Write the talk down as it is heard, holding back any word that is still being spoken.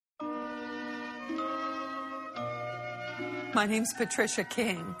My name's Patricia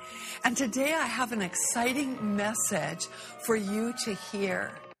King, and today I have an exciting message for you to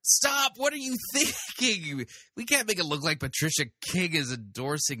hear. Stop! What are you thinking? We can't make it look like Patricia King is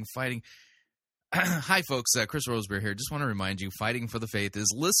endorsing fighting. Hi, folks. Chris Roseberry here. Just want to remind you, Fighting for the Faith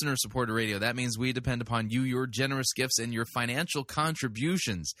is listener-supported radio. That means we depend upon you, your generous gifts, and your financial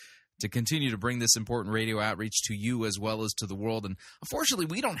contributions to continue to bring this important radio outreach to you as well as to the world. And unfortunately,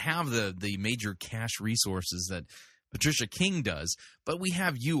 we don't have the major cash resources that Patricia King does, but we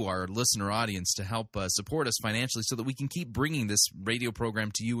have you, our listener audience, to help support us financially so that we can keep bringing this radio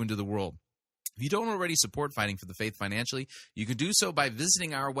program to you and to the world. If you don't already support Fighting for the Faith financially, you can do so by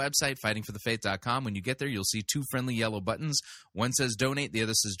visiting our website, fightingforthefaith.com. When you get there, you'll see two friendly yellow buttons. One says donate, the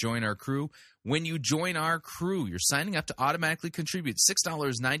other says join our crew. When you join our crew, you're signing up to automatically contribute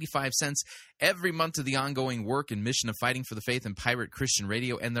 $6.95 every month to the ongoing work and mission of Fighting for the Faith and Pirate Christian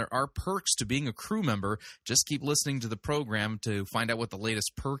Radio, and there are perks to being a crew member. Just keep listening to the program to find out what the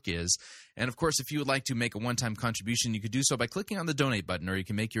latest perk is. And, of course, if you would like to make a one-time contribution, you could do so by clicking on the donate button, or you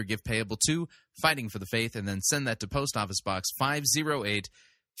can make your gift payable to Fighting for the Faith and then send that to Post Office Box 508,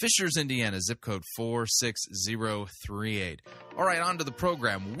 Fishers, Indiana, zip code 46038. All right, on to the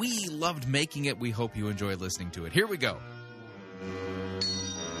program. We loved making it. We hope you enjoy listening to it. Here we go.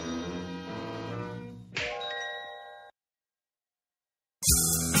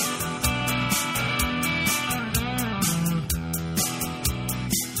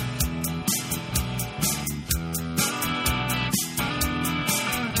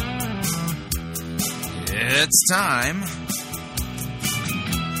 It's time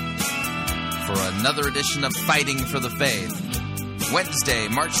for another edition of Fighting for the Faith, Wednesday,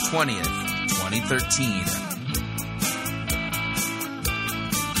 March 20th,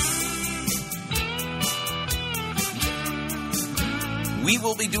 2013. We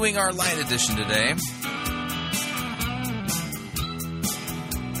will be doing our light edition today.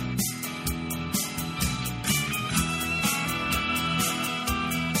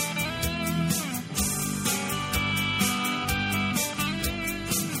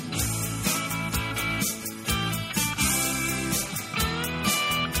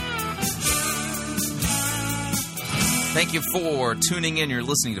 Thank you for tuning in. You're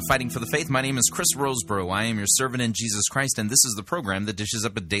listening to Fighting for the Faith. My name is Chris Roseborough. I am your servant in Jesus Christ, and this is the program that dishes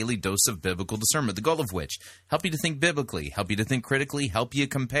up a daily dose of biblical discernment, the goal of which, help you to think biblically, help you to think critically, help you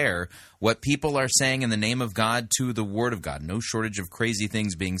compare what people are saying in the name of God to the Word of God. No shortage of crazy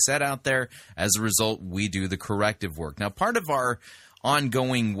things being said out there. As a result, we do the corrective work. Now, part of our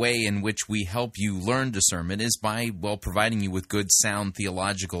ongoing way in which we help you learn discernment is by, providing you with good, sound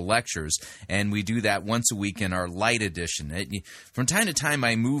theological lectures, and we do that once a week in our light edition. From time to time,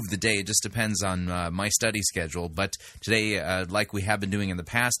 I move the day. It just depends on my study schedule, but today, like we have been doing in the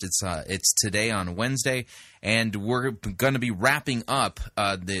past, it's today on Wednesday, and we're going to be wrapping up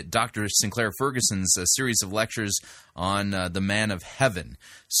the Dr. Sinclair Ferguson's series of lectures on the Man of Heaven.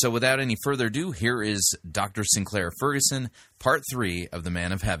 So without any further ado, here is Dr. Sinclair Ferguson, Part 3 of the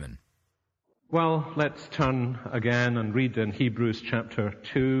Man of Heaven. Well, let's turn again and read in Hebrews chapter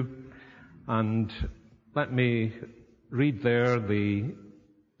 2, and let me read there the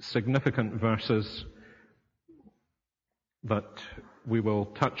significant verses that we will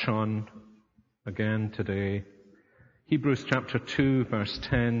touch on again today. Hebrews chapter 2, verse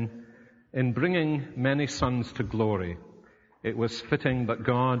 10, in bringing many sons to glory, it was fitting that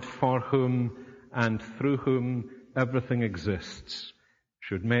God, for whom and through whom everything exists,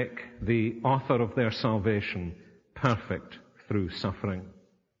 should make the author of their salvation perfect through suffering.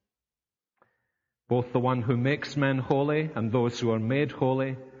 Both the one who makes men holy and those who are made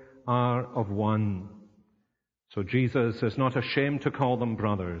holy are of one. So Jesus is not ashamed to call them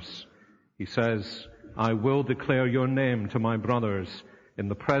brothers. He says, I will declare your name to my brothers. In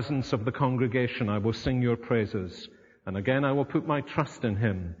the presence of the congregation I will sing your praises. And again I will put my trust in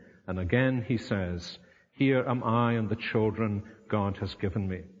him. And again he says, here am I and the children God has given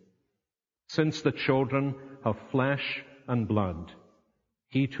me. Since the children have flesh and blood,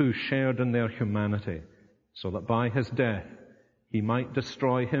 he too shared in their humanity, so that by his death he might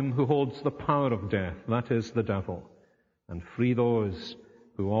destroy him who holds the power of death, that is, the devil, and free those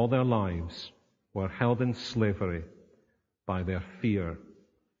who all their lives were held in slavery by their fear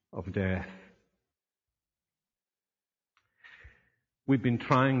of death. We've been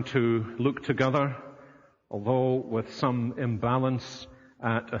trying to look together, although with some imbalance,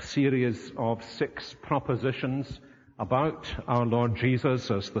 at a series of 6 propositions about our Lord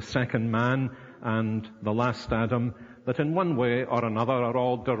Jesus as the second man and the last Adam, that in one way or another are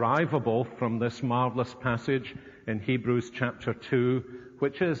all derivable from this marvelous passage in Hebrews chapter 2,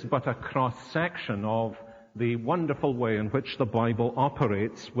 which is but a cross-section of the wonderful way in which the Bible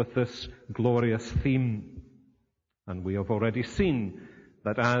operates with this glorious theme. And we have already seen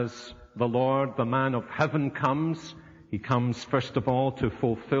that as the Lord, the man of heaven, comes, he comes first of all to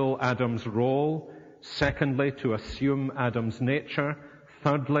fulfill Adam's role, secondly to assume Adam's nature,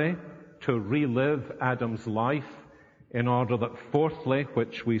 thirdly to relive Adam's life, in order that fourthly,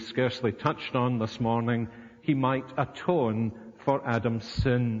 which we scarcely touched on this morning, he might atone for Adam's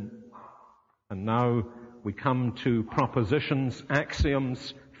sin. And now we come to propositions,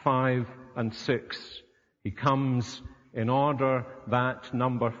 axioms 5 and 6. He comes in order that,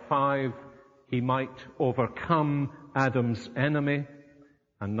 number 5, he might overcome Adam's enemy,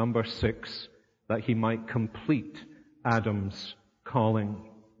 and number 6, that he might complete Adam's calling.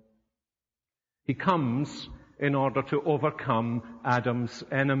 He comes in order to overcome Adam's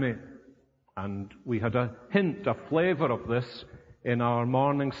enemy. And we had a hint, a flavor of this in our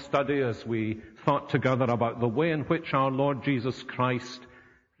morning study as we thought together about the way in which our Lord Jesus Christ,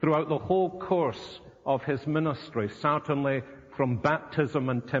 throughout the whole course of his ministry, certainly from baptism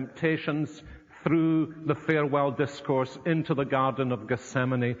and temptations through the farewell discourse into the Garden of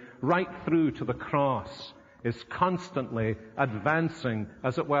Gethsemane, right through to the cross, is constantly advancing,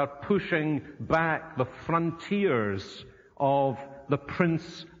 as it were, pushing back the frontiers of the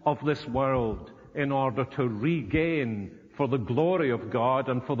prince of this world in order to regain, for the glory of God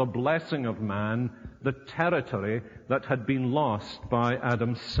and for the blessing of man, the territory that had been lost by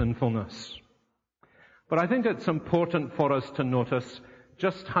Adam's sinfulness. But I think it's important for us to notice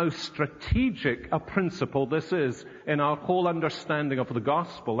just how strategic a principle this is in our whole understanding of the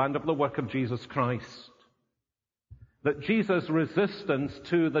gospel and of the work of Jesus Christ. That Jesus' resistance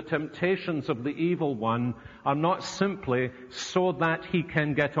to the temptations of the evil one are not simply so that he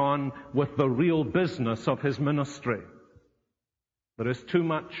can get on with the real business of his ministry. There is too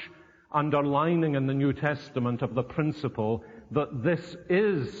much underlining in the New Testament of the principle that this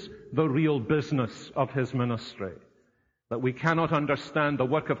is the real business of his ministry. That we cannot understand the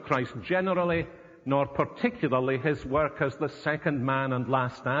work of Christ generally, nor particularly his work as the second man and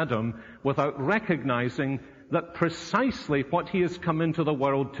last Adam, without recognizing that precisely what he has come into the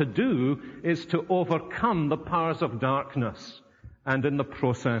world to do is to overcome the powers of darkness, and in the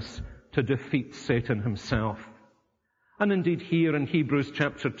process to defeat Satan himself. And indeed here in Hebrews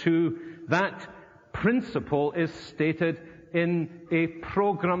chapter 2, that principle is stated in a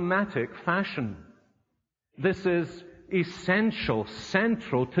programmatic fashion. This is essential,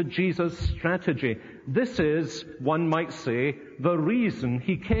 central to Jesus' strategy. This is, one might say, the reason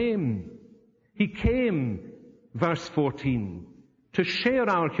he came. He came, verse 14, to share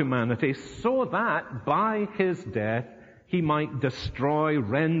our humanity so that by his death he might destroy,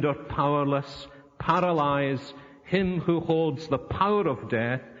 render powerless, paralyze him who holds the power of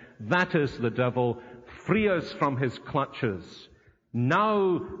death, that is the devil, free us from his clutches.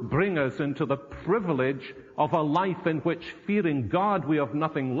 Now bring us into the privilege of a life in which, fearing God, we have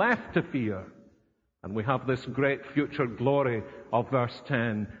nothing left to fear. And we have this great future glory of verse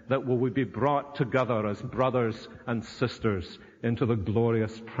 10, that will we be brought together as brothers and sisters into the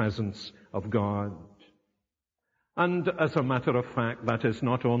glorious presence of God. And as a matter of fact, that is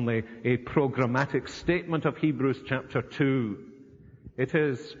not only a programmatic statement of Hebrews chapter 2, it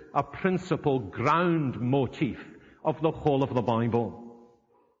is a principal ground motif of the whole of the Bible.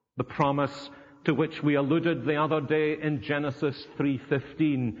 The promise to which we alluded the other day in Genesis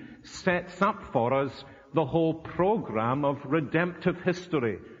 3:15 sets up for us the whole program of redemptive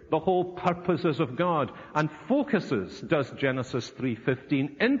history, the whole purposes of God, and focuses, does Genesis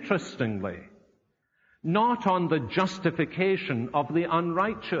 3:15, interestingly, not on the justification of the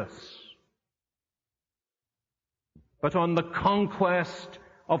unrighteous, but on the conquest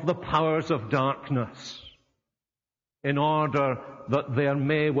of the powers of darkness, in order that there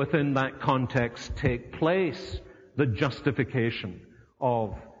may, within that context, take place the justification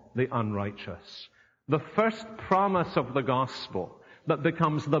of the unrighteous. The first promise of the gospel that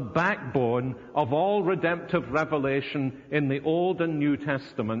becomes the backbone of all redemptive revelation in the Old and New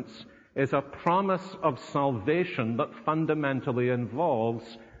Testaments is a promise of salvation that fundamentally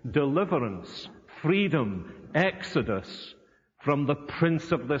involves deliverance, freedom, exodus from the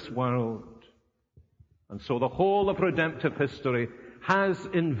prince of this world. And so the whole of redemptive history has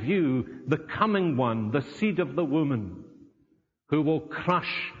in view the coming one, the seed of the woman, who will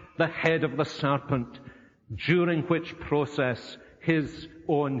crush the head of the serpent, during which process his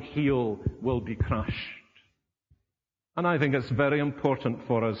own heel will be crushed. And I think it's very important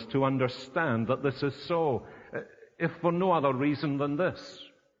for us to understand that this is so, if for no other reason than this.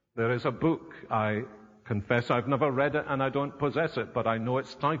 There is a book, I confess I've never read it and I don't possess it, but I know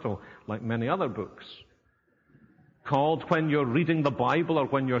its title, like many other books. called, when you're reading the Bible or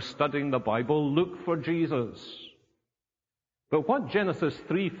when you're studying the Bible, look for Jesus. But what Genesis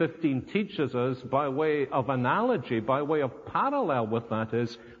 3:15 teaches us by way of analogy, by way of parallel with that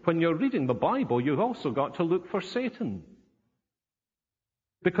is, when you're reading the Bible, you've also got to look for Satan.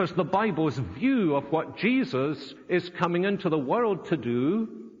 Because the Bible's view of what Jesus is coming into the world to do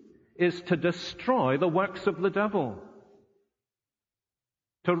is to destroy the works of the devil,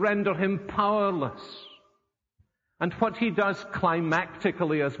 to render him powerless. And what he does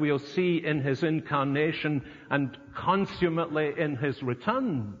climactically, as we'll see in his incarnation and consummately in his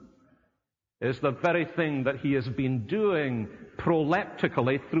return, is the very thing that he has been doing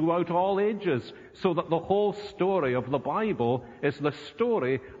proleptically throughout all ages, so that the whole story of the Bible is the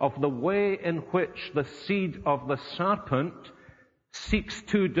story of the way in which the seed of the serpent seeks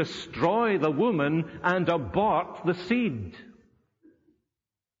to destroy the woman and abort the seed.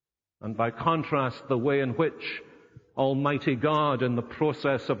 And by contrast, the way in which Almighty God, in the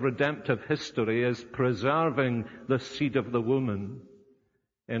process of redemptive history, is preserving the seed of the woman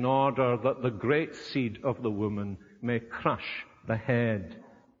in order that the great seed of the woman may crush the head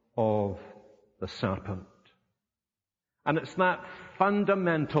of the serpent. And it's that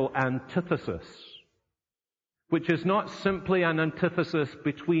fundamental antithesis, which is not simply an antithesis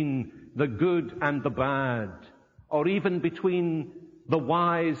between the good and the bad, or even between the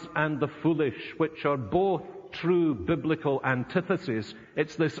wise and the foolish, which are both true biblical antitheses.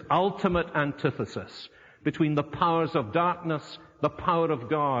 It's this ultimate antithesis between the powers of darkness, the power of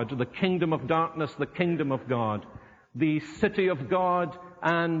God, the kingdom of darkness, the kingdom of God, the city of God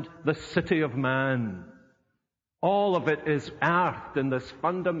and the city of man. All of it is earthed in this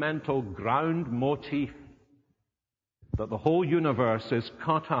fundamental ground motif that the whole universe is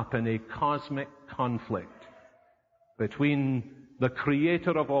caught up in a cosmic conflict between the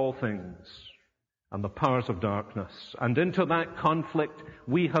creator of all things and the powers of darkness. And into that conflict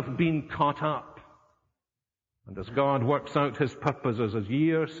we have been caught up. And as God works out his purposes as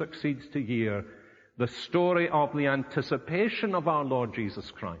year succeeds to year, the story of the anticipation of our Lord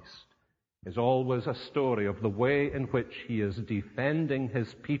Jesus Christ is always a story of the way in which he is defending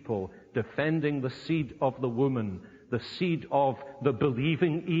his people, defending the seed of the woman, the seed of the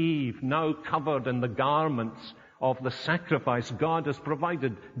believing Eve, now covered in the garments of the sacrifice God has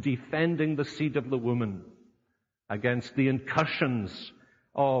provided, defending the seed of the woman against the incursions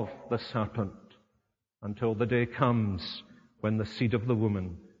of the serpent, until the day comes when the seed of the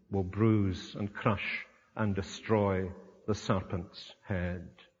woman will bruise and crush and destroy the serpent's head.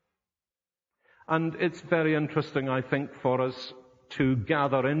 And it's very interesting, I think, for us to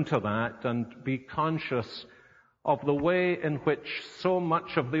gather into that and be conscious of the way in which so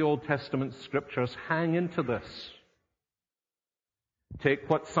much of the Old Testament scriptures hang into this. Take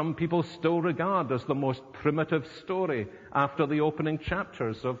what some people still regard as the most primitive story after the opening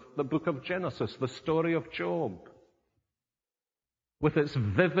chapters of the book of Genesis, the story of Job, with its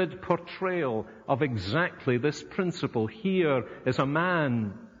vivid portrayal of exactly this principle. Here is a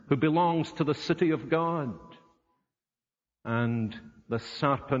man who belongs to the city of God, and the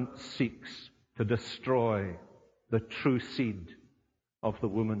serpent seeks to destroy the true seed of the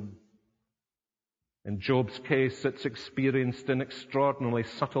woman. In Job's case, it's experienced in extraordinarily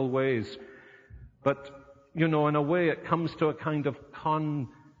subtle ways. But, in a way, it comes to a kind of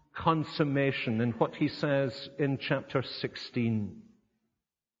consummation in what he says in chapter 16,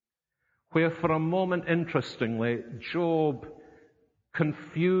 where for a moment, interestingly, Job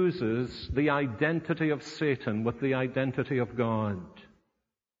confuses the identity of Satan with the identity of God.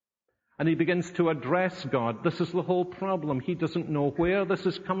 And he begins to address God. This is the whole problem. He doesn't know where this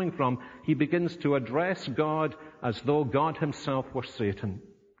is coming from. He begins to address God as though God himself were Satan.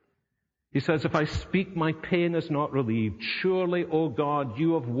 He says, if I speak, my pain is not relieved. Surely, O God,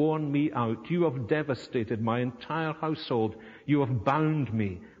 you have worn me out. You have devastated my entire household. You have bound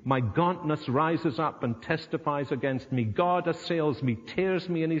me. My gauntness rises up and testifies against me. God assails me, tears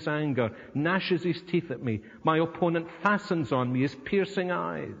me in his anger, gnashes his teeth at me. My opponent fastens on me his piercing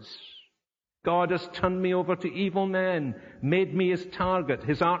eyes. God has turned me over to evil men, made me his target.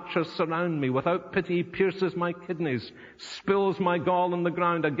 His archers surround me. Without pity, he pierces my kidneys, spills my gall on the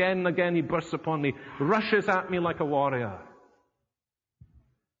ground. Again and again he bursts upon me, rushes at me like a warrior.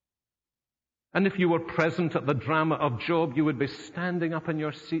 And if you were present at the drama of Job, you would be standing up in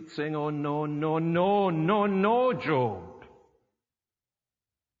your seat saying, oh, no, no, no, no, no, Job.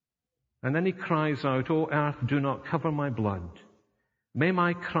 And then he cries out, O earth, do not cover my blood. May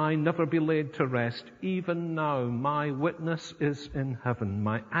my cry never be laid to rest. Even now, my witness is in heaven.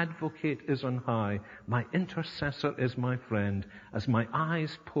 My advocate is on high. My intercessor is my friend. As my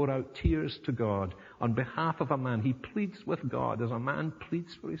eyes pour out tears to God on behalf of a man, he pleads with God as a man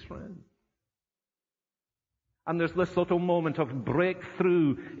pleads for his friend. And there's this little moment of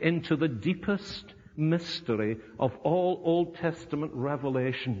breakthrough into the deepest mystery of all Old Testament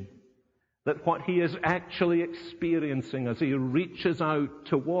revelation. That what he is actually experiencing as he reaches out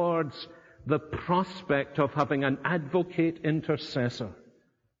towards the prospect of having an advocate intercessor,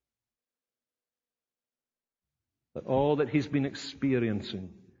 that all that he's been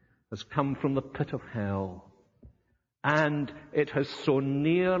experiencing has come from the pit of hell, and it has so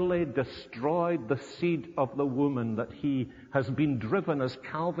nearly destroyed the seed of the woman that he has been driven, as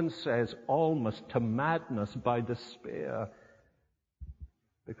Calvin says, almost to madness by despair,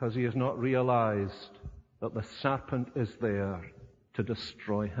 because he has not realized that the serpent is there to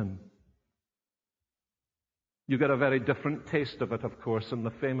destroy him. You get a very different taste of it, of course, in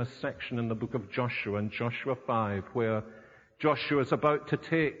the famous section in the book of Joshua, in Joshua 5, where Joshua is about to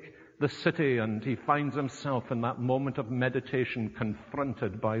take the city, and he finds himself in that moment of meditation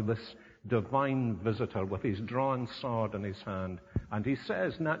confronted by this divine visitor with his drawn sword in his hand. And he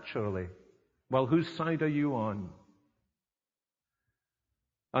says, naturally, well, whose side are you on?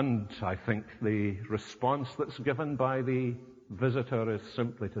 And I think the response that's given by the visitor is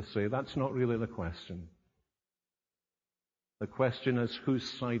simply to say, that's not really the question. The question is, whose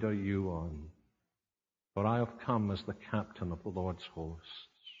side are you on? For I have come as the captain of the Lord's hosts.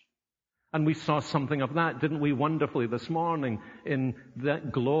 And we saw something of that, didn't we, wonderfully this morning in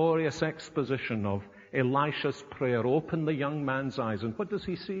that glorious exposition of Elisha's prayer. Open the young man's eyes. And what does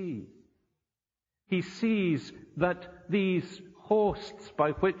he see? He sees that these hosts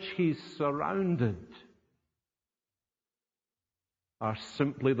by which he's surrounded are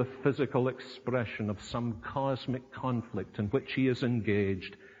simply the physical expression of some cosmic conflict in which he is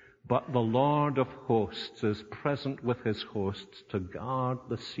engaged. But the Lord of hosts is present with his hosts to guard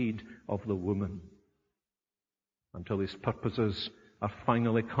the seed of the woman until his purposes are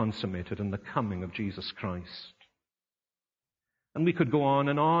finally consummated in the coming of Jesus Christ. And we could go on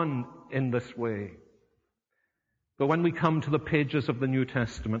and on in this way. But when we come to the pages of the New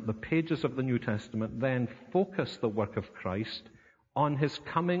Testament, the pages of the New Testament then focus the work of Christ on his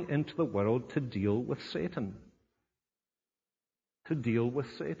coming into the world to deal with Satan. To deal with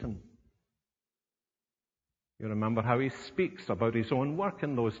Satan. You remember how he speaks about his own work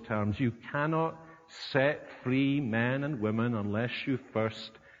in those terms. You cannot set free men and women unless you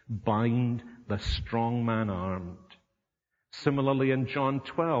first bind the strong man armed. Similarly in John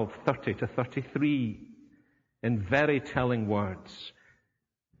 12:30-33, in very telling words,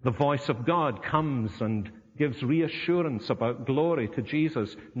 the voice of God comes and gives reassurance about glory to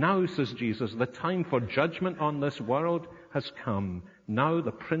Jesus. Now, says Jesus, the time for judgment on this world has come. Now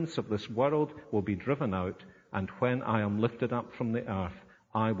the prince of this world will be driven out, and when I am lifted up from the earth,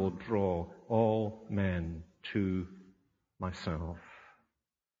 I will draw all men to myself.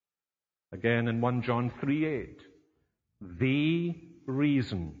 Again in 1 John 3:8, the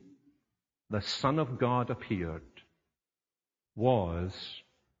reason the Son of God appeared was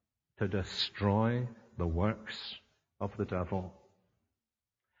to destroy the works of the devil.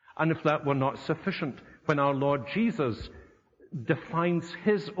 And if that were not sufficient, when our Lord Jesus defines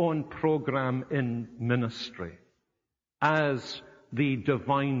his own program in ministry as the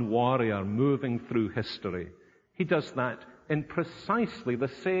divine warrior moving through history, he does that in precisely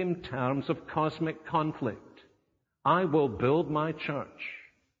the same terms of cosmic conflict. I will build my church,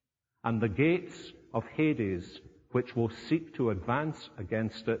 and the gates of Hades, which will seek to advance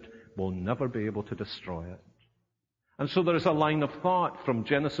against it, will never be able to destroy it. And so there is a line of thought from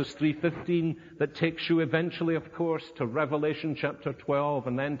Genesis 3:15 that takes you eventually, of course, to Revelation chapter 12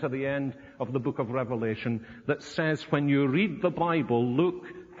 and then to the end of the book of Revelation that says, when you read the Bible, look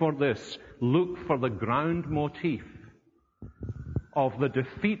for this. Look for the ground motif of the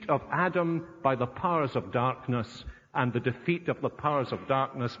defeat of Adam by the powers of darkness and the defeat of the powers of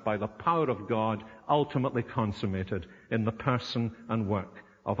darkness by the power of God, ultimately consummated in the person and work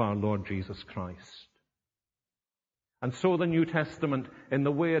of our Lord Jesus Christ. And so the New Testament, in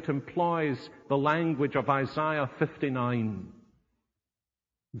the way it employs the language of Isaiah 59,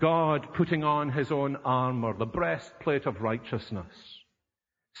 God putting on his own armor, the breastplate of righteousness,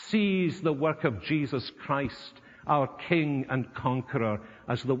 sees the work of Jesus Christ, our King and Conqueror,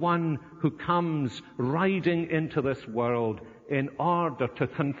 as the one who comes riding into this world in order to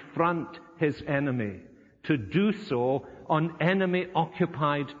confront his enemy, to do so on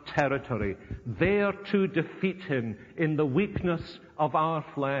enemy-occupied territory, there to defeat him in the weakness of our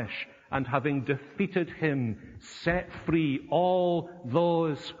flesh, and having defeated him, set free all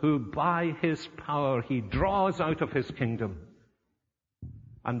those who by his power he draws out of his kingdom.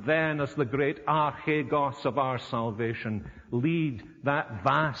 And then, as the great archegos of our salvation, lead that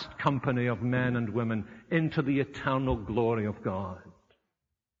vast company of men and women into the eternal glory of God.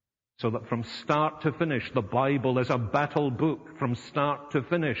 So that from start to finish, the Bible is a battle book. From start to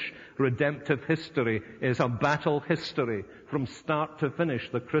finish, redemptive history is a battle history. From start to finish,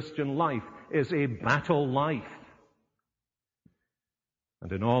 the Christian life is a battle life.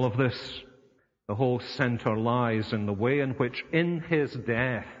 And in all of this, the whole center lies in the way in which in his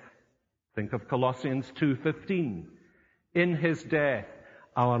death, think of Colossians 2:15, in his death,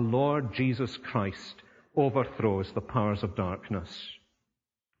 our Lord Jesus Christ overthrows the powers of darkness.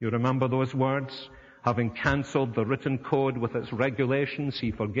 You remember those words? Having cancelled the written code with its regulations,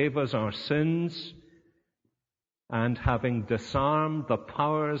 he forgave us our sins, and having disarmed the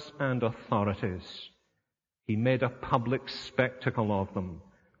powers and authorities, he made a public spectacle of them,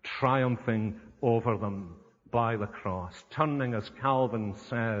 triumphing over them by the cross, turning, as Calvin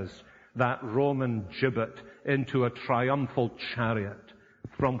says, that Roman gibbet into a triumphal chariot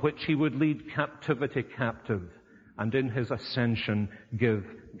from which he would lead captivity captive, and in his ascension give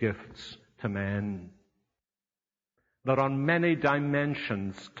gifts to men. There are many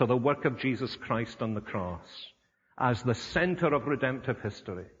dimensions to the work of Jesus Christ on the cross as the center of redemptive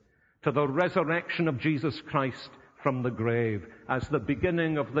history, to the resurrection of Jesus Christ from the grave as the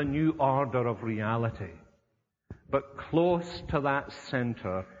beginning of the new order of reality. But close to that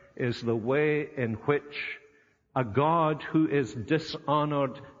center is the way in which a God who is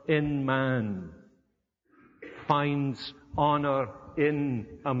dishonored in man finds honor in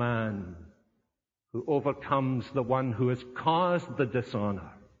a man who overcomes the one who has caused the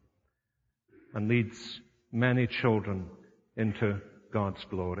dishonor and leads many children into God's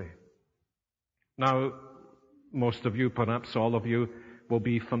glory. Now, most of you, perhaps all of you, will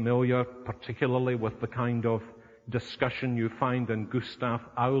be familiar particularly with the kind of discussion you find in Gustav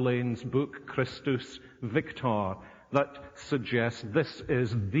Auleyn's book, Christus Victor, that suggests this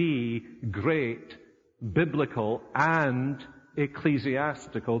is the great biblical and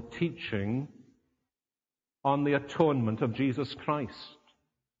ecclesiastical teaching on the atonement of Jesus Christ.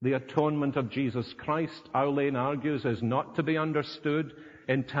 The atonement of Jesus Christ, Auleyn argues, is not to be understood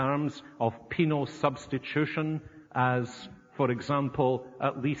in terms of penal substitution as, for example,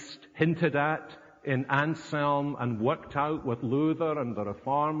 at least hinted at in Anselm and worked out with Luther and the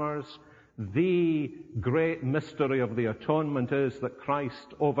Reformers. The great mystery of the atonement is that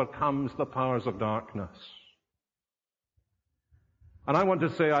Christ overcomes the powers of darkness. And I want to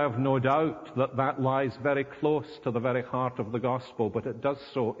say I have no doubt that that lies very close to the very heart of the gospel, but it does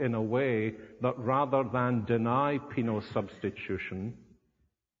so in a way that rather than deny penal substitution,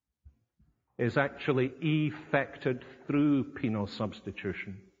 is actually effected through penal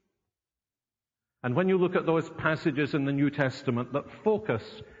substitution. And when you look at those passages in the New Testament that focus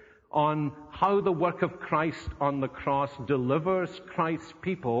on how the work of Christ on the cross delivers Christ's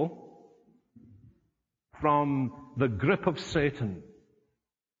people from the grip of Satan,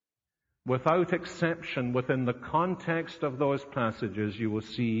 without exception, within the context of those passages, you will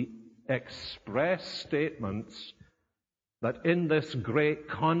see express statements that in this great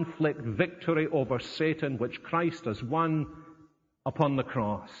conflict, victory over Satan, which Christ has won upon the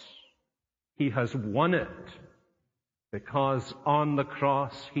cross, He has won it because on the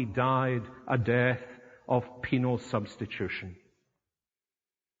cross He died a death of penal substitution.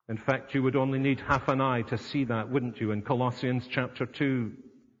 In fact, you would only need half an eye to see that, wouldn't you, in Colossians chapter 2,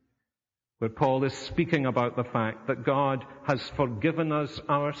 where Paul is speaking about the fact that God has forgiven us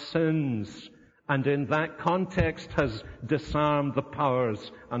our sins, and in that context has disarmed the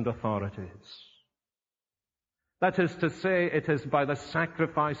powers and authorities. That is to say, it is by the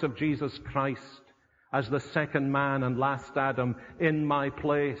sacrifice of Jesus Christ as the second man and last Adam in my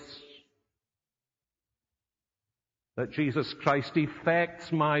place that Jesus Christ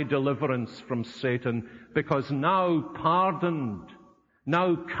effects my deliverance from Satan, because now pardoned,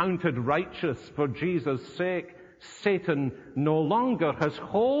 now counted righteous for Jesus' sake, Satan no longer has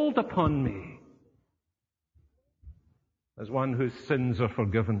hold upon me as one whose sins are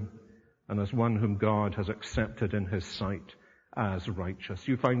forgiven and as one whom God has accepted in His sight as righteous.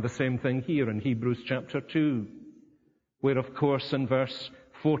 You find the same thing here in Hebrews chapter 2, where of course in verse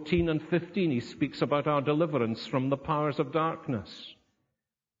 14 and 15 he speaks about our deliverance from the powers of darkness.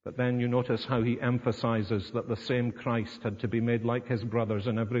 But then you notice how he emphasizes that the same Christ had to be made like his brothers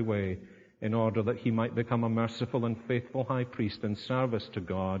in every way in order that he might become a merciful and faithful high priest in service to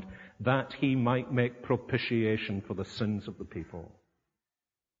God, that he might make propitiation for the sins of the people.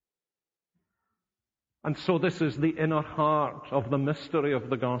 And so this is the inner heart of the mystery of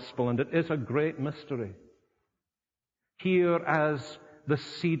the gospel, and it is a great mystery. Here, as the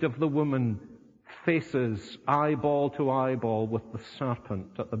seed of the woman faces eyeball to eyeball with the serpent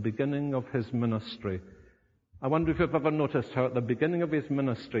at the beginning of his ministry, I wonder if you've ever noticed how at the beginning of his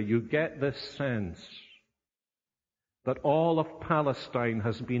ministry you get this sense that all of Palestine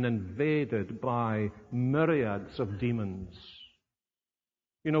has been invaded by myriads of demons.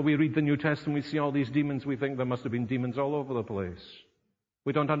 You know, we read the New Testament, we see all these demons, we think there must have been demons all over the place.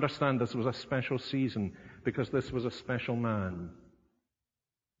 We don't understand this was a special season because this was a special man.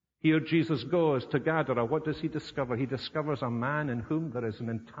 Here Jesus goes to Gadara. What does he discover? He discovers a man in whom there is an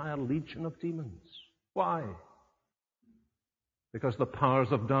entire legion of demons. Why? Because the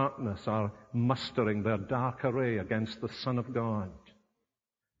powers of darkness are mustering their dark array against the Son of God.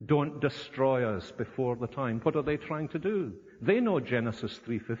 Don't destroy us before the time. What are they trying to do? They know Genesis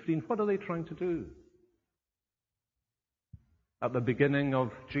 3:15. What are they trying to do? At the beginning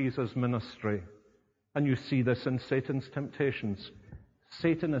of Jesus' ministry, and you see this in Satan's temptations,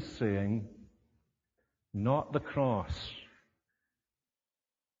 Satan is saying, not the cross.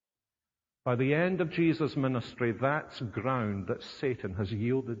 By the end of Jesus' ministry, that's ground that Satan has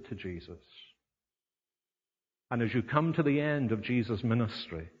yielded to Jesus. And as you come to the end of Jesus'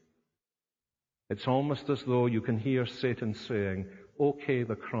 ministry, it's almost as though you can hear Satan saying, okay,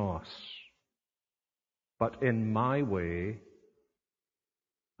 the cross, but in my way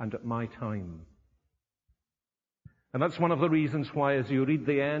and at my time. And that's one of the reasons why, as you read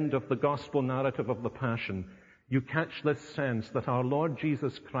the end of the gospel narrative of the Passion, you catch this sense that our Lord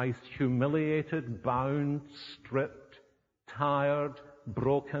Jesus Christ, humiliated, bound, stripped, tired,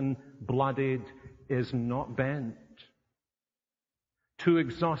 broken, bloodied, is not bent. Too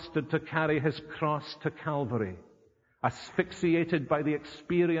exhausted to carry his cross to Calvary, asphyxiated by the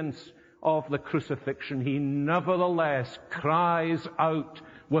experience of the crucifixion, he nevertheless cries out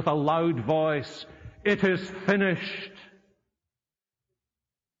with a loud voice, "It is finished."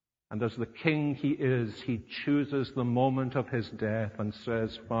 And as the king he is, he chooses the moment of his death and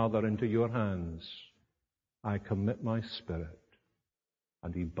says, "Father, into your hands I commit my spirit."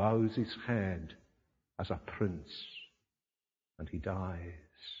 And he bows his head as a prince, and he dies.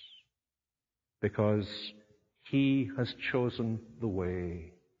 Because he has chosen the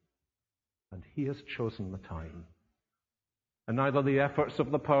way, and he has chosen the time. And neither the efforts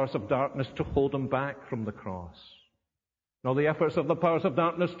of the powers of darkness to hold him back from the cross, nor the efforts of the powers of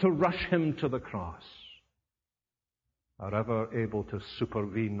darkness to rush him to the cross, are ever able to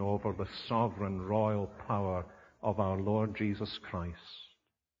supervene over the sovereign royal power of our Lord Jesus Christ,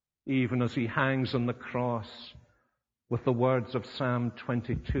 even as he hangs on the cross with the words of Psalm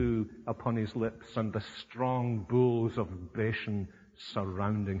 22 upon his lips and the strong bulls of Bashan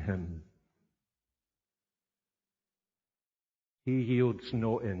surrounding him. He yields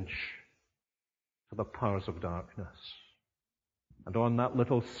no inch to the powers of darkness. And on that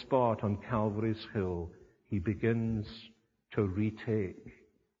little spot on Calvary's Hill, he begins to retake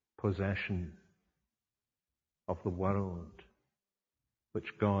possession of the world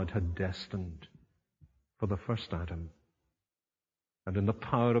which God had destined for the first Adam. And in the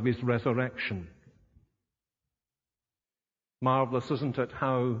power of his resurrection, marvelous, isn't it,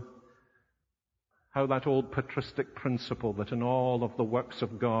 how that old patristic principle that in all of the works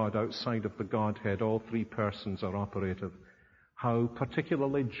of God outside of the Godhead, all three persons are operative, how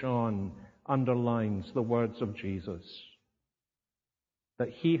particularly John underlines the words of Jesus, that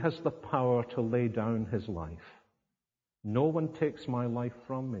he has the power to lay down his life. No one takes my life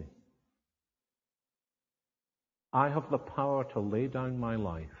from me. I have the power to lay down my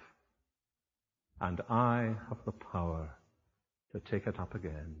life, and I have the power to take it up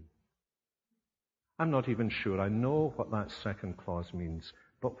again. I'm not even sure I know what that second clause means,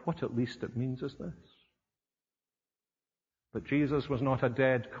 but what at least it means is this: that Jesus was not a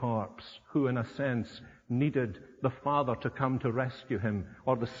dead corpse who, in a sense, needed the Father to come to rescue him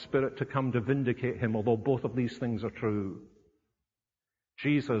or the Spirit to come to vindicate him, although both of these things are true.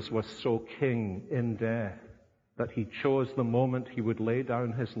 Jesus was so king in death that he chose the moment he would lay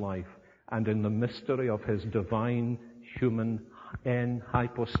down his life, and in the mystery of his divine human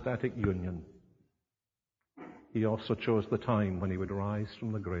hypostatic union, he also chose the time when he would rise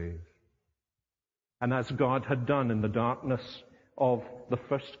from the grave. And as God had done in the darkness of the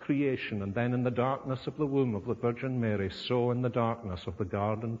first creation, and then in the darkness of the womb of the Virgin Mary, so in the darkness of the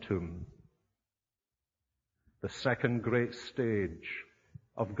garden tomb, the second great stage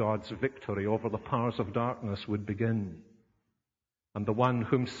of God's victory over the powers of darkness would begin. And the one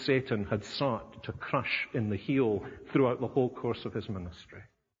whom Satan had sought to crush in the heel throughout the whole course of his ministry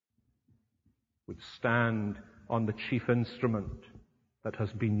would stand on the chief instrument that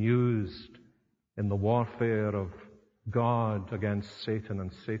has been used in the warfare of God against Satan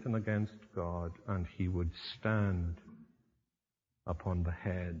and Satan against God, and he would stand upon the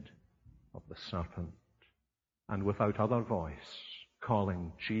head of the serpent, and without other voice,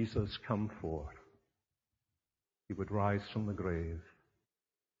 calling, Jesus, come forth, he would rise from the grave,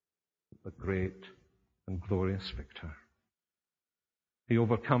 the great and glorious victor. He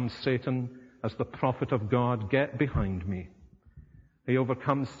overcomes Satan as the prophet of God. Get behind me. He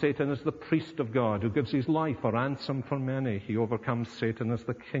overcomes Satan as the priest of God who gives his life a ransom for many. He overcomes Satan as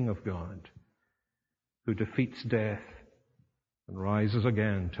the King of God who defeats death and rises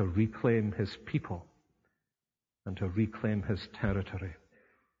again to reclaim his people and to reclaim his territory.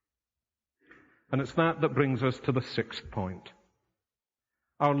 And it's that brings us to the sixth point.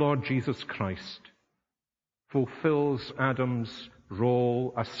 Our Lord Jesus Christ fulfills Adam's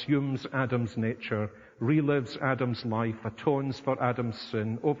role, assumes Adam's nature, relives Adam's life, atones for Adam's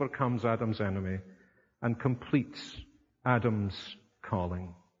sin, overcomes Adam's enemy, and completes Adam's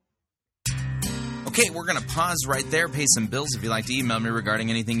calling. Okay, we're going to pause right there, pay some bills. If you'd like to email me regarding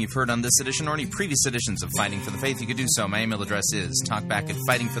anything you've heard on this edition or any previous editions of Fighting for the Faith, you could do so. My email address is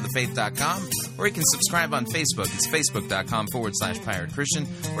talkback@fightingforthefaith.com, or you can subscribe on Facebook. It's facebook.com/Pirate Christian,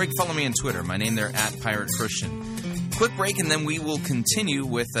 or you can follow me on Twitter. My name there, @PirateChristian. Quick break, and then we will continue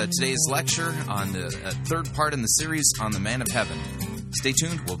with today's lecture on the third part in the series on the Man of Heaven. Stay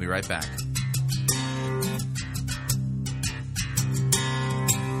tuned. We'll be right back.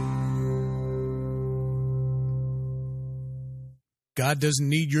 God doesn't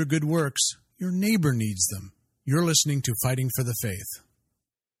need your good works. Your neighbor needs them. You're listening to Fighting for the Faith.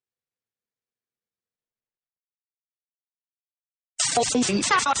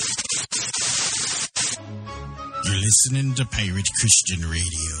 You're listening to Pirate Christian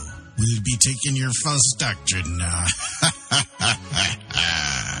Radio. We'll be taking your false doctrine now.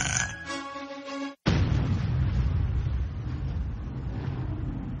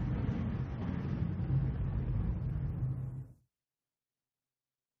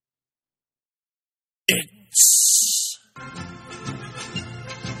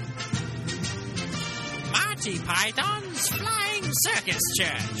 Monty Python's Flying Circus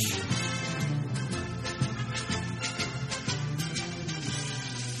Church.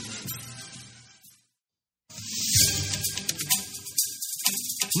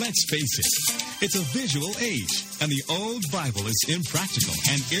 Let's face it, it's a visual age, and the old Bible is impractical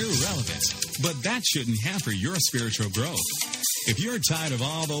and irrelevant. But that shouldn't hamper your spiritual growth. If you're tired of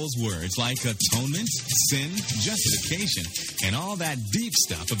all those words like atonement, sin, justification, and all that deep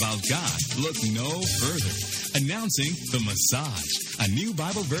stuff about God, look no further. Announcing The Massage, a new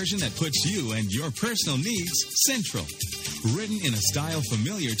Bible version that puts you and your personal needs central. Written in a style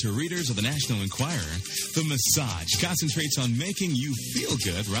familiar to readers of the National Enquirer, The Massage concentrates on making you feel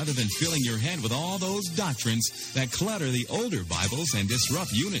good rather than filling your head with all those doctrines that clutter the older Bibles and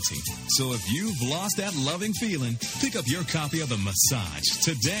disrupt unity. So if you've lost that loving feeling, pick up your copy of The Massage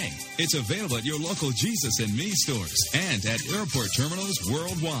today. It's available at your local Jesus and Me stores and at airport terminals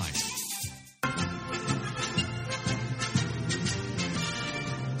worldwide.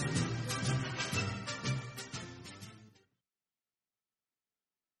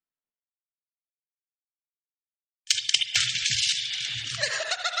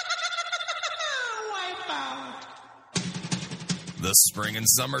 The spring and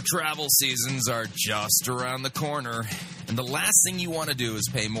summer travel seasons are just around the corner, and the last thing you want to do is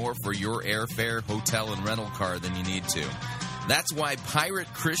pay more for your airfare, hotel, and rental car than you need to. That's why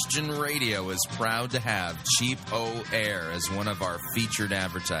Pirate Christian Radio is proud to have Cheapo Air as one of our featured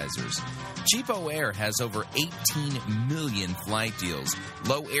advertisers. Cheapo Air has over 18 million flight deals,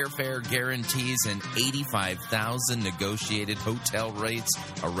 low airfare guarantees, and 85,000 negotiated hotel rates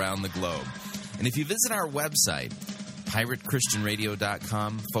around the globe. And if you visit our website,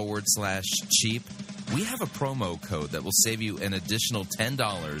 piratechristianradio.com/cheap, we have a promo code that will save you an additional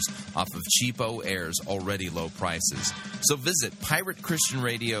 $10 off of Cheapo Air's already low prices. So visit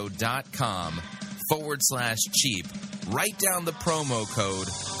piratechristianradio.com/cheap, write down the promo code,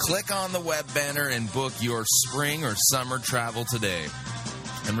 click on the web banner, and book your spring or summer travel today.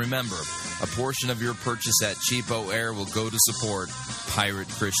 And remember, a portion of your purchase at Cheapo Air will go to support Pirate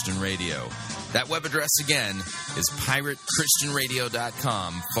Christian Radio. That web address again is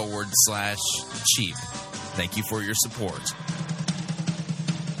piratechristianradio.com/cheap. Thank you for your support.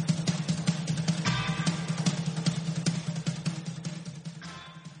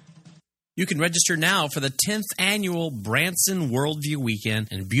 You can register now for the 10th annual Branson Worldview Weekend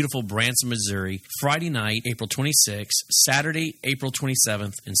in beautiful Branson, Missouri, Friday night, April 26th, Saturday, April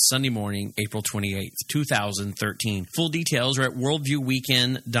 27th, and Sunday morning, April 28th, 2013. Full details are at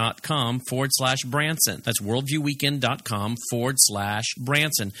worldviewweekend.com/Branson. That's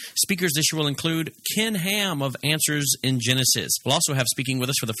worldviewweekend.com/Branson. Speakers this year will include Ken Ham of Answers in Genesis. We'll also have speaking with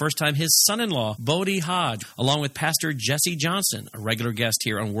us for the first time his son-in-law, Bodie Hodge, along with Pastor Jesse Johnson, a regular guest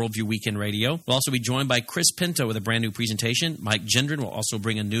here on Worldview Weekend Radio. We'll also be joined by Chris Pinto with a brand new presentation. Mike Gendron will also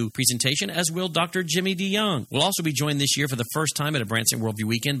bring a new presentation, as will Dr. Jimmy DeYoung. We'll also be joined this year for the first time at a Branson Worldview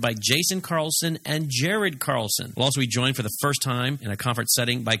Weekend by Jason Carlson and Jared Carlson. We'll also be joined for the first time in a conference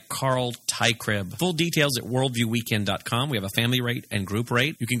setting by Carl Tykrib. Full details at worldviewweekend.com. We have a family rate and group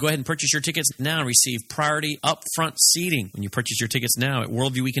rate. You can go ahead and purchase your tickets now and receive priority upfront seating when you purchase your tickets now at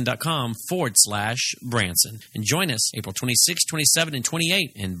worldviewweekend.com/Branson. And join us April 26, 27, and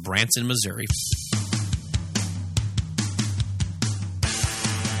 28 in Branson, Missouri.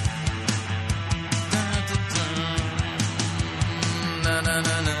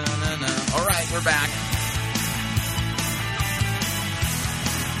 All right, we're back.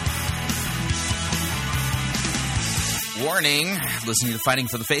 Warning, listening to Fighting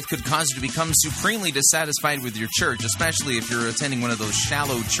for the Faith could cause you to become supremely dissatisfied with your church, especially if you're attending one of those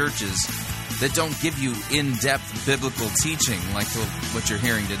shallow churches that don't give you in-depth biblical teaching like what you're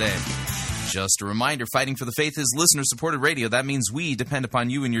hearing today. Just a reminder, Fighting for the Faith is listener-supported radio. That means we depend upon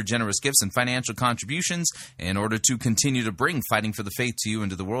you and your generous gifts and financial contributions in order to continue to bring Fighting for the Faith to you and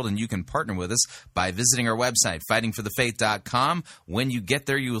to the world, and you can partner with us by visiting our website, fightingforthefaith.com. When you get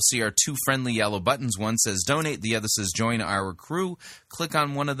there, you will see our two friendly yellow buttons. One says Donate, the other says Join Our Crew. Click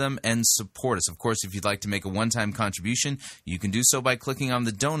on one of them and support us. Of course, if you'd like to make a one-time contribution, you can do so by clicking on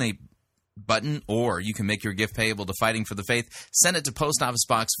the Donate button, or you can make your gift payable to Fighting for the Faith. Send it to Post Office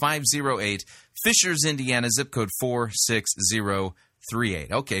Box 508, Fishers, Indiana, zip code 46038.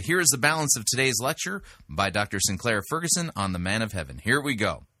 Okay, here is the balance of today's lecture by Dr. Sinclair Ferguson on the Man of Heaven. Here we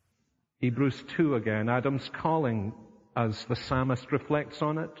go. Hebrews 2 again. Adam's calling, as the psalmist reflects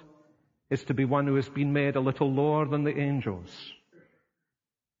on it, is to be one who has been made a little lower than the angels,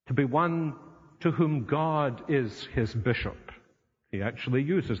 to be one to whom God is his bishop. He actually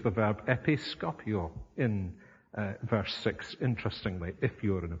uses the verb episkopio in verse 6, interestingly, if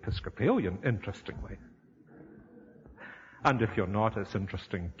you're an Episcopalian, interestingly. And if you're not, it's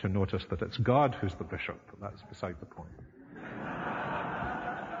interesting to notice that it's God who's the bishop, but that's beside the point.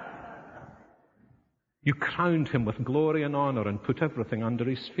 You crowned him with glory and honor and put everything under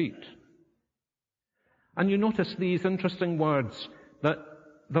his feet. And you notice these interesting words that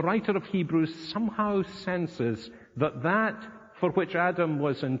the writer of Hebrews somehow senses that for which Adam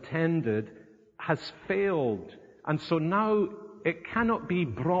was intended has failed. And so now it cannot be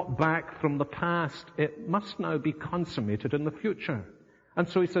brought back from the past. It must now be consummated in the future. And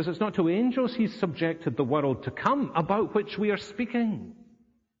so he says it's not to angels he's subjected the world to come, about which we are speaking.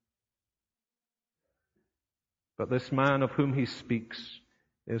 But this man of whom he speaks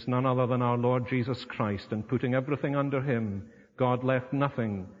is none other than our Lord Jesus Christ, and putting everything under him, God left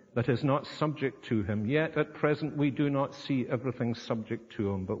nothing that is not subject to him. Yet at present we do not see everything subject to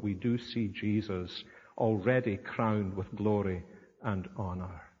him, but we do see Jesus already crowned with glory and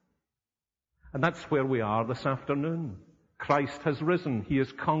honor. And that's where we are this afternoon. Christ has risen. He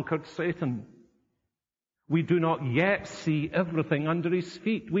has conquered Satan. We do not yet see everything under his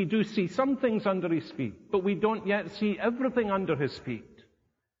feet. We do see some things under his feet, but we don't yet see everything under his feet.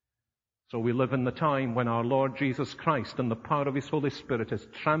 So we live in the time when our Lord Jesus Christ and the power of his Holy Spirit is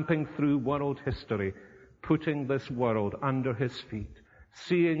tramping through world history, putting this world under his feet,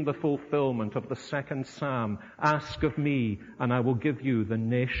 seeing the fulfillment of the second Psalm, ask of me, and I will give you the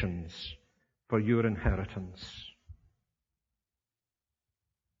nations for your inheritance.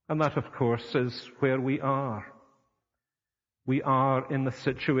 And that, of course, is where we are. We are in the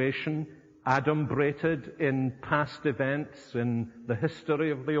situation adumbrated in past events in the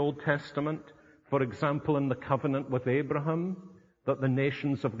history of the Old Testament. For example, in the covenant with Abraham, that the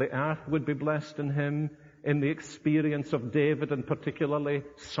nations of the earth would be blessed in him. In the experience of David, and particularly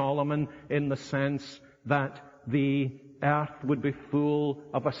Solomon, in the sense that the earth would be full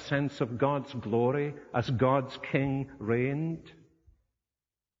of a sense of God's glory as God's king reigned.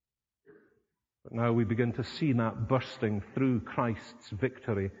 But now we begin to see that bursting through Christ's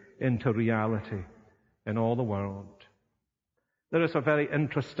victory into reality in all the world. There is a very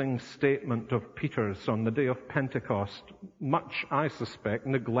interesting statement of Peter's on the day of Pentecost, much, I suspect,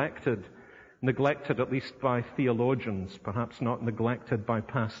 neglected at least by theologians, perhaps not neglected by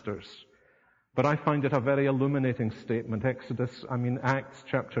pastors. But I find it a very illuminating statement. Acts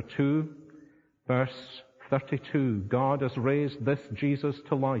chapter 2, Verse 32, God has raised this Jesus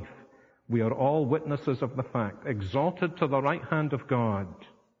to life. We are all witnesses of the fact. Exalted to the right hand of God,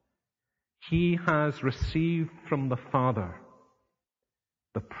 He has received from the Father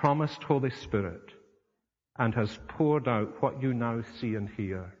the promised Holy Spirit and has poured out what you now see and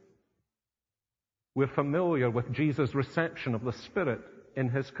hear. We're familiar with Jesus' reception of the Spirit in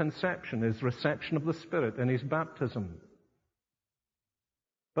His conception, His reception of the Spirit in His baptism.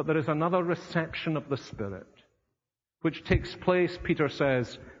 But there is another reception of the Spirit, which takes place, Peter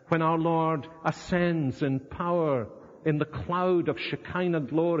says, when our Lord ascends in power in the cloud of Shekinah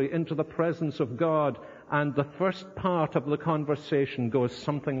glory into the presence of God. And the first part of the conversation goes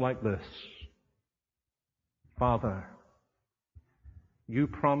something like this. Father, you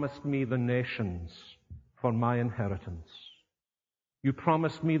promised me the nations for my inheritance. You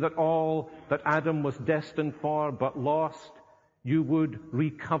promised me that all that Adam was destined for but lost, you would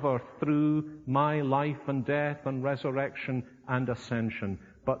recover through my life and death and resurrection and ascension.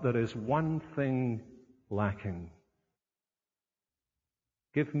 But there is one thing lacking.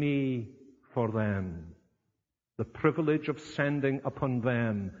 Give me for them the privilege of sending upon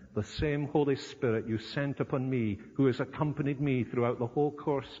them the same Holy Spirit you sent upon me, who has accompanied me throughout the whole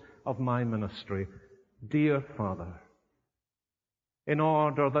course of my ministry. Dear Father, in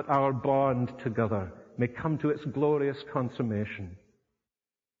order that our bond together may come to its glorious consummation,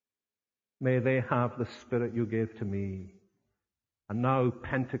 may they have the Spirit you gave to me. And now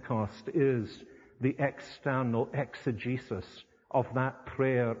Pentecost is the external exegesis of that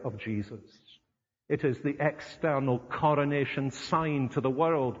prayer of Jesus. It is the external coronation sign to the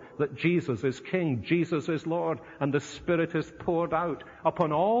world that Jesus is King, Jesus is Lord, and the Spirit is poured out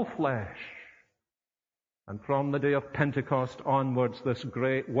upon all flesh. And from the day of Pentecost onwards, this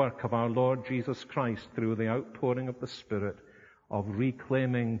great work of our Lord Jesus Christ through the outpouring of the Spirit of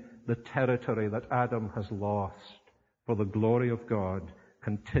reclaiming the territory that Adam has lost for the glory of God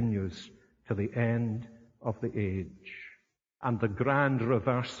continues to the end of the age. And the grand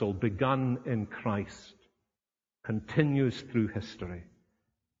reversal begun in Christ continues through history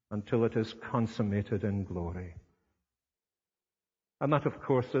until it is consummated in glory. And that, of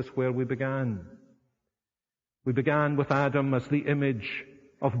course, is where we began. We began with Adam as the image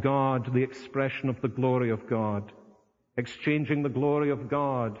of God, the expression of the glory of God, exchanging the glory of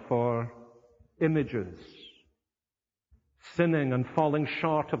God for images, sinning and falling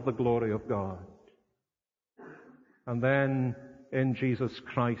short of the glory of God. And then in Jesus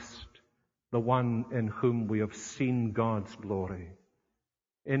Christ, the one in whom we have seen God's glory,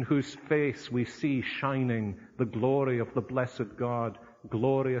 in whose face we see shining the glory of the blessed God,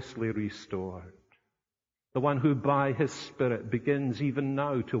 gloriously restored. The one who by His Spirit begins even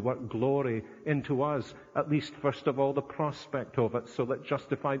now to work glory into us, at least first of all the prospect of it, so that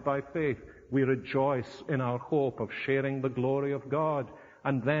justified by faith, we rejoice in our hope of sharing the glory of God.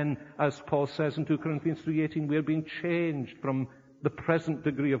 And then, as Paul says in 2 Corinthians 3:18, we are being changed from the present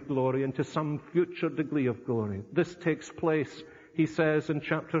degree of glory into some future degree of glory. This takes place, he says in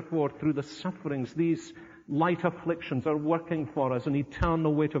chapter 4, through the sufferings. These light afflictions are working for us an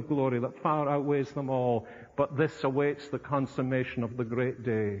eternal weight of glory that far outweighs them all. But this awaits the consummation of the great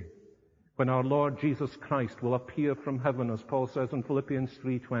day, when our Lord Jesus Christ will appear from heaven, as Paul says in Philippians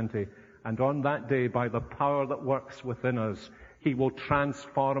 3:20. And on that day, by the power that works within us, He will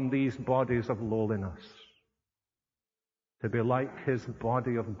transform these bodies of lowliness to be like His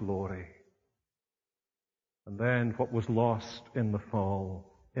body of glory. And then what was lost in the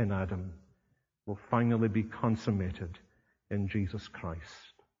fall in Adam will finally be consummated in Jesus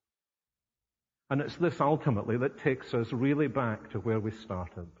Christ. And it's this ultimately that takes us really back to where we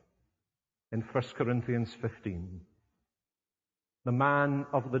started, in 1 Corinthians 15. The man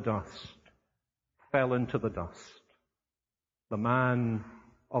of the dust fell into the dust. The man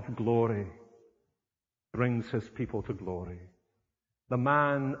of glory brings his people to glory. The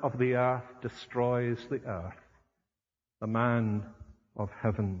man of the earth destroys the earth. The man of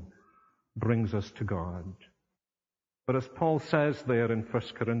heaven brings us to God. But as Paul says there in 1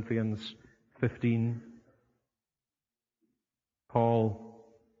 Corinthians 15, Paul,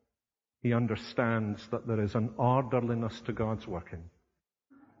 he understands that there is an orderliness to God's working.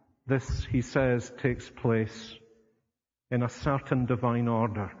 This, he says, takes place in a certain divine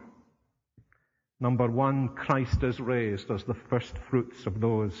order. Number one, Christ is raised as the first fruits of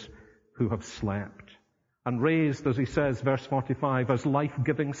those who have slept. And raised, as he says, verse 45, as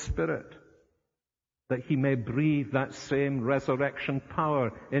life-giving Spirit, that He may breathe that same resurrection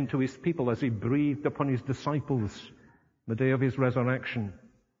power into His people as He breathed upon His disciples the day of His resurrection.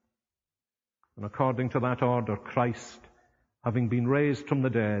 And according to that order, Christ having been raised from the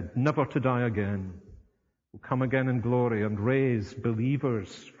dead, never to die again, will come again in glory and raise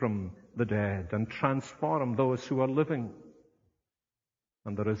believers from the dead and transform those who are living.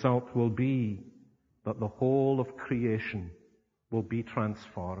 And the result will be that the whole of creation will be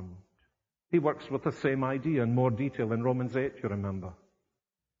transformed. He works with the same idea in more detail in Romans 8, you remember,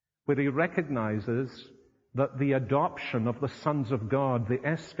 where he recognizes that the adoption of the sons of God, the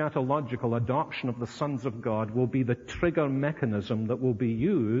eschatological adoption of the sons of God, will be the trigger mechanism that will be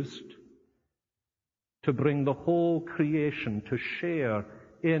used to bring the whole creation to share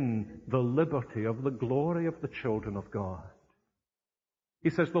in the liberty of the glory of the children of God. He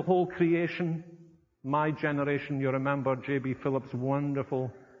says the whole creation, my generation, you remember J.B. Phillips'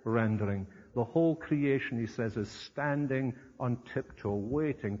 wonderful rendering. The whole creation, he says, is standing on tiptoe,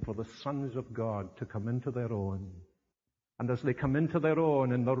 waiting for the sons of God to come into their own. And as they come into their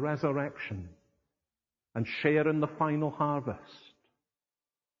own in the resurrection and share in the final harvest,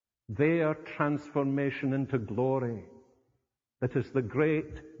 their transformation into glory, that is the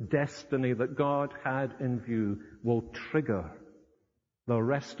great destiny that God had in view, will trigger the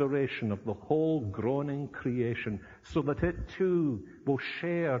restoration of the whole groaning creation, so that it too will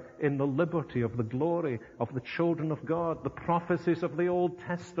share in the liberty of the glory of the children of God. The prophecies of the Old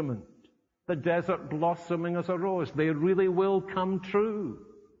Testament, the desert blossoming as a rose, they really will come true.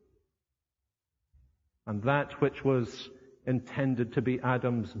 And that which was intended to be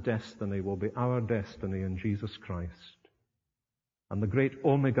Adam's destiny will be our destiny in Jesus Christ. And the great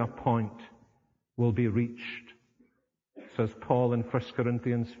omega point will be reached. Says Paul in 1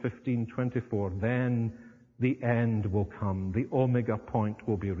 Corinthians 15:24, then the end will come, the omega point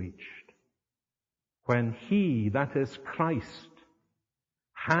will be reached. When he, that is Christ,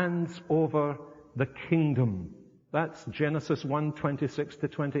 hands over the kingdom, that's Genesis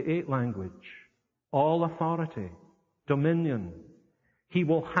 1:26-28 language, all authority, dominion. He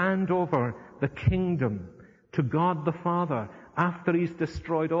will hand over the kingdom to God the Father after he's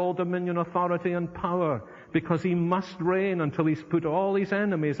destroyed all dominion, authority, and power, because he must reign until he's put all his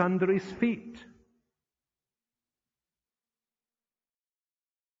enemies under his feet.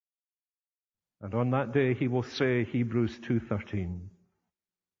 And on that day he will say, Hebrews 2:13,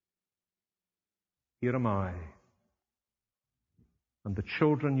 here am I, and the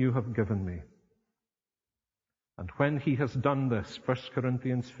children you have given me. And when he has done this, 1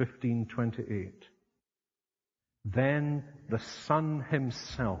 Corinthians 15:28, then the Son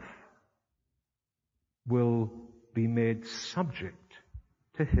himself will be made subject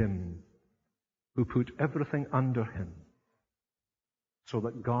to him who put everything under him, so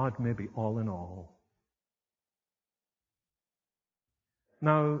that God may be all in all.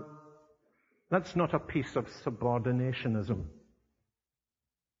 Now, that's not a piece of subordinationism.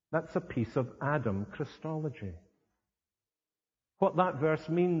 That's a piece of Adam Christology. What that verse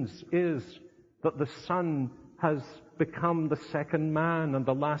means is that the Son has become the second man and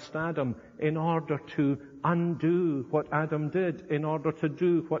the last Adam in order to undo what Adam did, in order to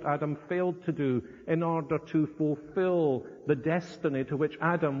do what Adam failed to do, in order to fulfill the destiny to which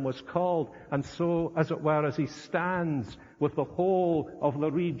Adam was called. And so, as it were, as he stands with the whole of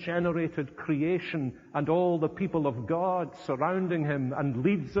the regenerated creation and all the people of God surrounding him and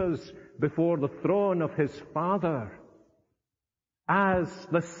leads us before the throne of his Father, as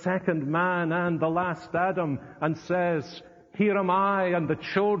the second man and the last Adam, and says, here am I and the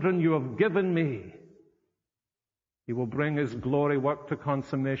children you have given me. He will bring his glory work to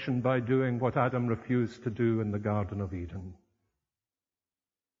consummation by doing what Adam refused to do in the Garden of Eden,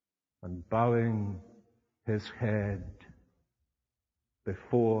 and bowing his head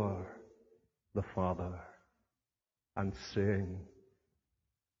before the Father and saying,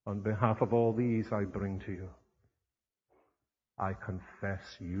 on behalf of all these I bring to you, I confess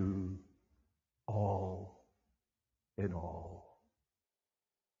you all in all.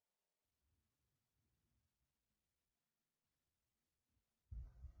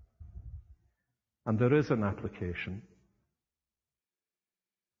 And there is an application.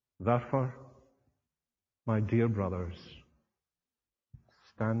 Therefore, my dear brothers,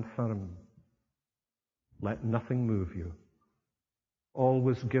 stand firm. Let nothing move you.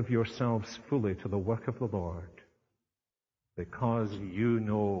 Always give yourselves fully to the work of the Lord, because you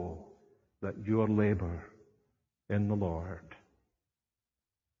know that your labor in the Lord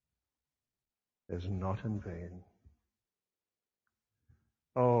is not in vain.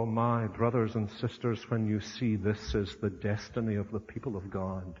 Oh, my brothers and sisters, when you see this is the destiny of the people of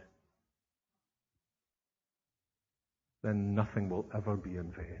God, then nothing will ever be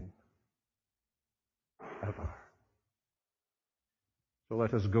in vain. Ever. So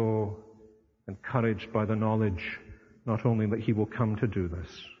let us go encouraged by the knowledge not only that he will come to do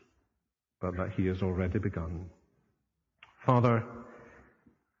this, but that he has already begun. Father,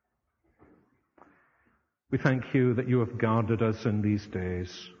 we thank you that you have guarded us in these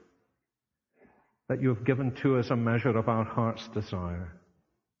days, that you have given to us a measure of our heart's desire,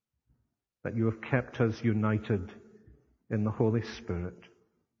 that you have kept us united in the Holy Spirit,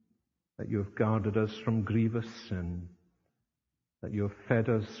 that you have guarded us from grievous sin, that you have fed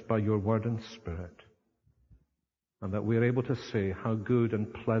us by your word and spirit, and that we are able to say how good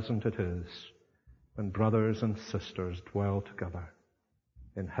and pleasant it is when brothers and sisters dwell together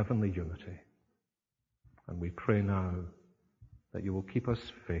in heavenly unity. And we pray now that you will keep us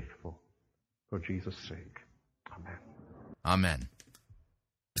faithful for Jesus' sake. Amen. Amen.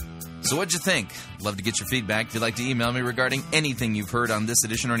 So what'd you think? Love to get your feedback. If you'd like to email me regarding anything you've heard on this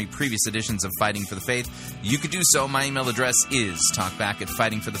edition or any previous editions of Fighting for the Faith, you could do so. My email address is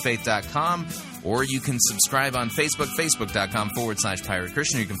talkback@fightingforthefaith.com, or you can subscribe on Facebook, facebook.com/Pirate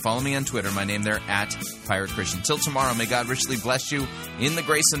Christian. You can follow me on Twitter. My name there, @Pirate Christian. Till tomorrow, may God richly bless you in the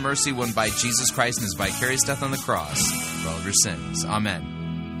grace and mercy won by Jesus Christ and his vicarious death on the cross for all of your sins. Amen.